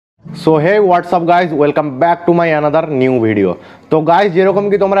So hey WhatsApp guys, welcome back to my another new video. তো guys, যেরকম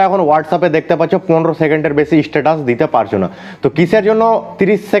কি তোমরা এখন হোয়াটসঅ্যাপে দেখতে পাচ্ছ 15 সেকেন্ডের বেশি স্ট্যাটাস দিতে পারছো না। তো কিসের জন্য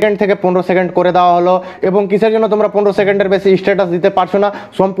 30 সেকেন্ড থেকে 15 সেকেন্ড করে দেওয়া হলো এবং কিসের জন্য তোমরা 15 সেকেন্ডের বেশি স্ট্যাটাস দিতে পারছো না,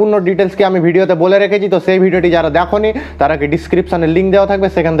 সম্পূর্ণ ডিটেলসকে আমি ভিডিওতে বলে রেখেছি। তো সেই ভিডিওটি যারা দেখোনি তারা কি ডিসক্রিপশানে লিঙ্ক দেওয়া থাকবে,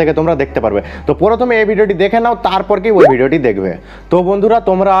 সেখান থেকে তোমরা দেখতে পারবে। তো প্রথমে এই ভিডিওটি দেখে নাও, তারপর কি ওই ভিডিওটি দেখবে। তো বন্ধুরা,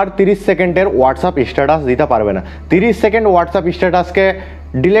 তোমরা আর 30 সেকেন্ডের হোয়াটসঅ্যাপ স্ট্যাটাস দিতে পারবে না। 30 সেকেন্ড হোয়াটসঅ্যাপ স্ট্যাটাসকে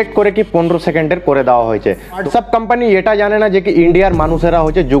ডিলেট করে কি 15 সেকেন্ডের করে দেওয়া হয়েছে। হোয়াটসঅ্যাপ কোম্পানি এটা জানে না যে কি ইন্ডিয়ার মানুষেরা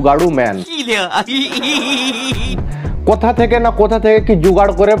হচ্ছে জুগাড়ু ম্যান, কোথা থেকে না কোথা থেকে কি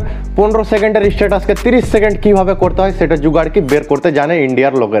জুগাড় করে 15 সেকেন্ডের স্ট্যাটাসকে 30 সেকেন্ড কিভাবে করতে হয় সেটা জুগাড় কি বের করতে জানে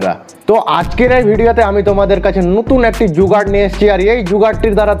ইন্ডিয়ার লোকেরা। তো আজকের এই ভিডিওতে আমি তোমাদের কাছে নতুন একটি জুগাড় নিয়ে এসেছি, আর এই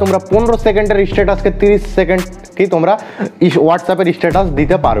জুগাড়টির দ্বারা তোমরা 15 সেকেন্ডের স্ট্যাটাসকে 30 সেকেন্ড কি তোমরা হোয়াটসঅ্যাপের স্ট্যাটাস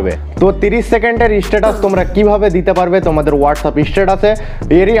দিতে পারবে। তো 30 সেকেন্ডের স্ট্যাটাস তোমরা কিভাবে দিতে পারবে তোমাদের হোয়াটসঅ্যাপ স্ট্যাটাসে,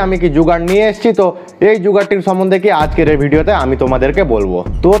 এরই আমি কি জুগাড় নিয়ে এসেছি। তো এই জুগাড়টির সম্বন্ধে কি আজকের এই ভিডিওতে আমি তোমাদেরকে বলবো।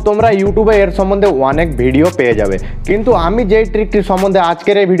 তো তোমরা ইউটিউবে এর সম্বন্ধে অনেক ভিডিও পেয়ে যাবে, কিন্তু আমি যেই ট্রিকটির সম্বন্ধে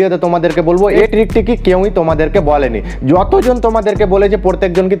আজকের এই ভিডিওতে তোমাদেরকে বলবো, এই ট্রিকটি কি কেউই তোমাদেরকে বলেনি। যতজন তোমাদেরকে বলেছে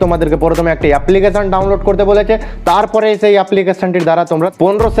প্রত্যেকজন কি তোমাদেরকে প্রথমে একটা অ্যাপ্লিকেশন ডাউনলোড করতে বলেছে, তারপরে সেই অ্যাপ্লিকেশনটির দ্বারা তোমরা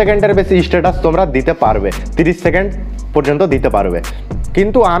 15 সেকেন্ডের বেশি স্ট্যাটাস তোমরা দিতে পারবে, 30 সেকেন্ড পর্যন্ত দিতে পারবে।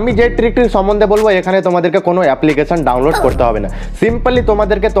 কিন্তু আমি যে ট্রিকটির সম্বন্ধে বলবো, এখানে তোমাদেরকে কোনো অ্যাপ্লিকেশন ডাউনলোড করতে হবে না। সিম্পলি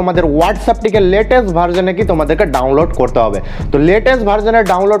তোমাদেরকে তোমাদের হোয়াটসঅ্যাপটিকে লেটেস্ট ভার্জনে কি তোমাদেরকে ডাউনলোড করতে হবে। তো লেটেস্ট ভার্জনে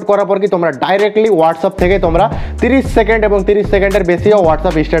ডাউনলোড করার পর কি তোমরা ডাইরেক্টলি হোয়াটসঅ্যাপ থেকে তোমরা 30 সেকেন্ড এবং 30 সেকেন্ডের বেশিও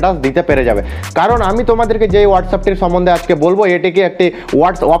হোয়াটসঅ্যাপ স্ট্যাটাস দিতে পেরে যাবে। কারণ আমি তোমাদেরকে যে হোয়াটসঅ্যাপটির সম্বন্ধে আজকে বলবো, এটি কি একটি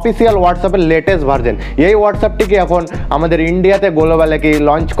অফিসিয়াল হোয়াটসঅ্যাপের লেটেস্ট ভার্জন। এই হোয়াটসঅ্যাপটিকে এখন আমাদের ইন্ডিয়াতে গ্লোবালে কি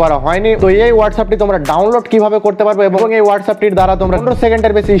লঞ্চ করা হয়নি। তো এই হোয়াটসঅ্যাপটি তোমরা ডাউনলোড কিভাবে করতে পারবে এবং এই হোয়াটসঅ্যাপটির দ্বারা তোমরা 15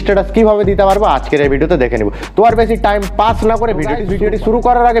 সেকেন্ডের বেশি স্ট্যাটাস কিভাবে দিতে পারবো আজকের এই ভিডিওতে দেখে নিব। তো আর বেশি টাইম পাস না করে ভিডিওটি শুরু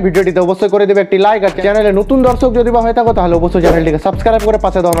করার আগে ভিডিওটিতে অবশ্যই করে দেবে একটি লাইক, আর চ্যানেলে নতুন দর্শক যদি বা হয়ে থাকো তাহলে অবশ্যই চ্যানেলটিকে সাবস্ক্রাইব করে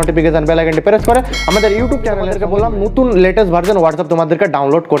পাশে দেওয়া নোটিফিকেশন বেল আইকনটি প্রেস করে আমাদের ইউটিউব চ্যানেলকে বললাম নতুন লেটেস্ট ভার্জন হোয়াটসঅ্যাপ তোমাদেরকে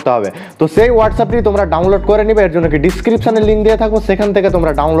ডাউনলোড করতে হবে। তো সেই হোয়াটসঅ্যাপটি তোমরা ডাউনলোড করে নিবে, এর জন্য কি ডিসক্রিপশনে লিঙ্ক দিয়ে থাকবো, সেখান থেকে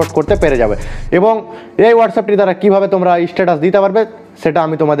তোমরা ডাউনলোড করতে পেরে যাবে। এবং এই হোয়াটসঅ্যাপটি দ্বারা কিভাবে তোমরা স্ট্যাটাস দিতে পারবে সেটা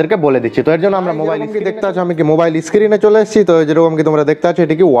আমি তোমাদেরকে বলে দিচ্ছি। তো এর জন্য আমরা মোবাইল কি দেখতে আছো, আমি কি মোবাইল স্ক্রিনে চলে এসেছি। তো যেরকম কি তোমরা দেখতে পাচ্ছ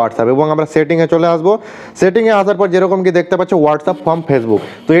এটি কি হোয়াটসঅ্যাপ, এবং আমরা সেটিংয়ে চলে আসবো। সেটিংয়ে আসার পর যেরকম কি দেখতে পাচ্ছ হোয়াটসঅ্যাপ ফ্রম ফেসবুক।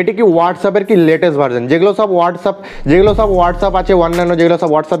 তো এটি কি হোয়াটসঅ্যাপের কি লেটেস্ট ভার্জন। যেগুলো সব হোয়াটসঅ্যাপ আছে অন্যান্য যেগুলো সব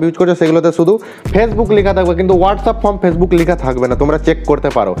হোয়াটসঅ্যাপ ইউজ করছে সেগুলোতে শুধু ফেসবুক লেখা থাকবে, কিন্তু হোয়াটসঅ্যাপ ফ্রম ফেসবুক লেখা থাকবে না, তোমরা চেক করতে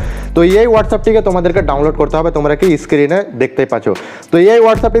পারো। তো এই হোয়াটসঅ্যাপটিকে তোমাদেরকে ডাউনলোড করতে হবে, তোমরা কি স্ক্রিনে দেখতেই পাচ্ছ। তো এই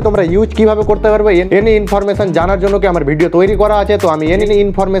হোয়াটসঅ্যাপটি তোমরা ইউজ কিভাবে করতে পারবে, এনি ইনফরমেশন জানার জন্য কি আমার ভিডিও তৈরি করা আছে। তো আমি এনি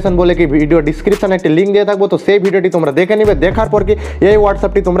ইনফরমেশন বলে কি ভিডিও ডিসক্রিপশনে একটি লিঙ্ক দিয়ে থাকবো। তো সেই ভিডিওটি তোমরা দেখে নিবে, দেখার পর কি এই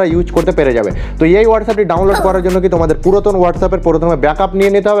হোয়াটসঅ্যাপটি তোমরা ইউজ করতে পেরে যাবে। তো এই হোয়াটসঅ্যাপটি ডাউনলোড করার জন্য কি তোমাদের পুরাতন হোয়াটসঅ্যাপের প্রথমে ব্যাকআপ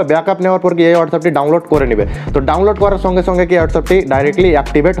নিয়ে নিতে হবে। ব্যাকআপ নেওয়ার পর কি এই হোয়াটসঅ্যাপটি ডাউনলোড করে নিবে। তো ডাউনলোড করার সঙ্গে সঙ্গে কি হোয়াটসঅ্যাপটি ডাইরেক্টলি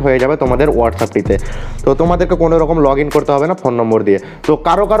অ্যাক্টিভেট হয়ে যাবে তোমাদের হোয়াটসঅ্যাপটিতে। তো তোমাদেরকে কোনো রকম লগ ইন করতে হবে না ফোন নম্বর দিয়ে। তো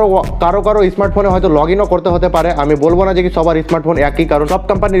কারো স্মার্টফোনে হয়তো লগ ইনও করতে হতে পারে, আমি বলবো না যে কি সবার স্মার্টফোন একই, কারণ সব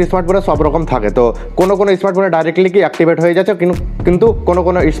কোম্পানির স্মার্টফোনে সব রকম থাকে। তো কোনো স্মার্টফোনে ডাইরেক্টলি কি অ্যাক্টিভেট হয়ে যাচ্ছে, কিন্তু কোনো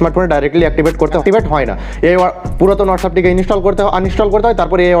স্মার্টফোনে ডাইরেক্টলি অ্যাক্টিভেট হয় না। এই পুরাতন হোয়াটসঅ্যাপটিকে আনইনস্টল করতে হয়,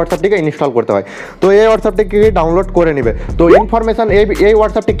 তারপরে এই হোয়াটসঅ্যাপটিকে ইনস্টল করতে হয়। তো এই হোয়াটসঅ্যাপটিকে ডাউনলোড করে নিবে। তো ইনফরমেশন এই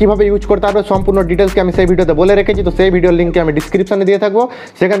হোয়াটসঅ্যাপটি কীভাবে ইউজ করতে হবে সম্পূর্ণ ডিটেলসকে আমি সেই ভিডিওতে বলে রেখেছি। তো সেই ভিডিওর লিঙ্ককে আমি ডিসক্রিপশনে দিয়ে থাকবো,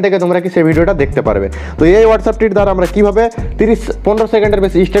 সেখান থেকে তোমরা কি সেই ভিডিওটা দেখতে পারবে। তো এই হোয়াটসঅ্যাপটির দ্বারা আমরা কীভাবে 15 সেকেন্ডের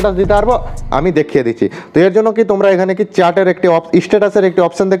বেশি স্ট্যাটাস দিতে পারবো আমি দেখিয়ে দিচ্ছি। তো এর জন্য কি তোমরা এখানে কি চ্যাটের একটি স্ট্যাটাসের একটি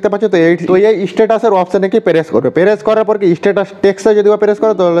অপশন দেখতে পাচ্ছ। তো এই স্ট্যাটাসের অপশানে কি প্রেস করবে। প্রেস করার পর কি স্ট্যাটাস টেক্সটে যদি প্রেস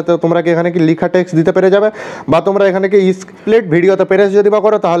করো তাহলে তো তোমরা কি এখানে কি লিখা টেক্সট দিতে পেরে যাবে, বা তোমরা এখানে কি স্প্লিট ভিডিওতে প্রেস যদি বা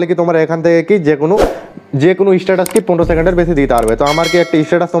করো তাহলে কি তোমরা এখান থেকে কি যে কোনো স্ট্যাটাস কি 15 সেকেন্ডের বেশি দিতে পারবে। তো আমার কি একটা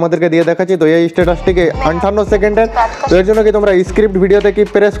স্ট্যাটাস তোমাদেরকে দিয়ে দেখাচ্ছি। তো এই স্ট্যাটাসটিকে 58 সেকেন্ডের। তো এর জন্য কি তোমরা স্ক্রিপ্ট ভিডিওতে কি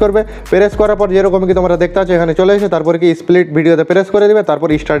প্রেস করবে। প্রেস করার পর যেরকম কি তোমরা দেখতে পাচ্ছ এখানে চলে এসে তারপর কি স্প্লিট ভিডিওতে প্রেস করে দিবে, তারপর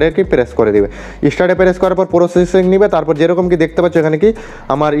স্টার্টে কি প্রেস করে দিবে। স্টার্টে প্রেস করার পর প্রসেসিং নিবে, তারপর যেরকম কি দেখতে পাচ্ছ এখানে কি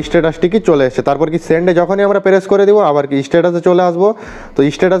আমার স্ট্যাটাসটি কি চলে এসেছে। তারপর কি সেন্ডে যখনই আমরা প্রেস করে দিব আবার কি স্ট্যাটাসে চলে আসবো। তো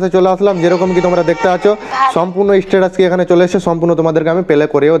স্ট্যাটাসে চলে আসলাম, যেরকম কি তোমরা দেখতে পাচ্ছ সম্পূর্ণ স্ট্যাটাস কি এখানে চলে এসে সম্পূর্ণ তোমাদেরকে আমি প্লে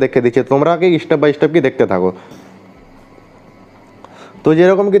করেও দেখে দিচ্ছি। তোমরা কি স্টেপ বাই স্টেপ কি দেখতে থাকো। তো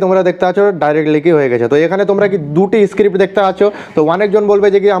যেরকম কি তোমরা দেখতে পাচ্ছ ডাইরেক্টলি কি হয়ে গেছে। তো এখানে তোমরা কি দুটি স্ক্রিপ্ট দেখতে পাচ্ছ। তো অনেকজন বলবে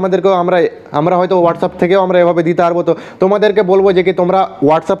যে কি আমাদেরকেও আমরা হয়তো হোয়াটসঅ্যাপ থেকেও আমরা এভাবে দিতে পারবো। তো তোমাদেরকে বলবো যে কি তোমরা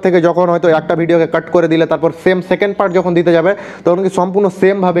হোয়াটসঅ্যাপ থেকে যখন হয়তো একটা ভিডিওকে কাট করে দিলে তারপর সেম সেকেন্ড পার্ট যখন দিতে যাবে তখন কি সম্পূর্ণ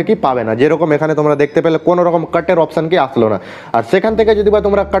সেমভাবে কি পাবে না। যেরকম এখানে তোমরা দেখতে পেলে কোনো রকম কাটের অপশান কি আসলো না, আর সেখান থেকে যদি বা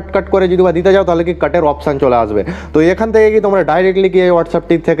তোমরা কাট করে যদি বা দিতে যাও তাহলে কি কাটের অপশান চলে আসবে। তো এখান থেকে কি তোমরা ডাইরেক্টলি কি এই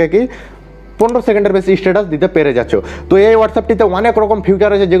হোয়াটসঅ্যাপটি থেকে কি 15 সেকেন্ডের বেশি স্ট্যাটাস দিতে পেরে যাচ্ছ। তো এই হোয়াটসঅ্যাপটিতে অনেক রকম ফিউচার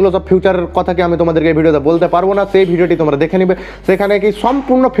আছে, যেগুলো সব ফিউচারের কথা কি আমি তোমাদেরকে এই ভিডিওতে বলতে পারবো না, সেই ভিডিওটি তোমরা দেখে নিবে। সেখানে কি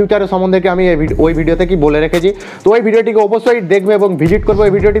সম্পূর্ণ ফিউচারের সম্বন্ধে কি আমি ওই ভিডিওতে কি বলে রেখেছি। তো ওই ভিডিওটিকে অবশ্যই দেখবে এবং ভিজিট করবে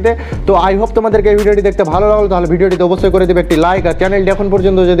ওই ভিডিওটিতে। তো আই হোপ তোমাদেরকে এই ভিডিওটি দেখতে ভালো লাগলো, তাহলে ভিডিওটিতে অবশ্যই করে দেবে একটি লাইক, আর চ্যানেলটি এখন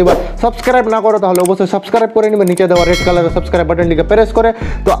পর্যন্ত যদি সাবস্ক্রাইব না করো তাহলে অবশ্যই সাবস্ক্রাইব করে নিবে নিচে দেওয়া রেড কালারের সাবস্ক্রাইব বাটনটিকে প্রেস করে।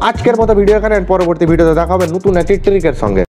 তো আজকের মতো ভিডিও এখানে, পরবর্তী ভিডিওতে দেখা হবে নতুন একটি ট্রিকের সঙ্গে।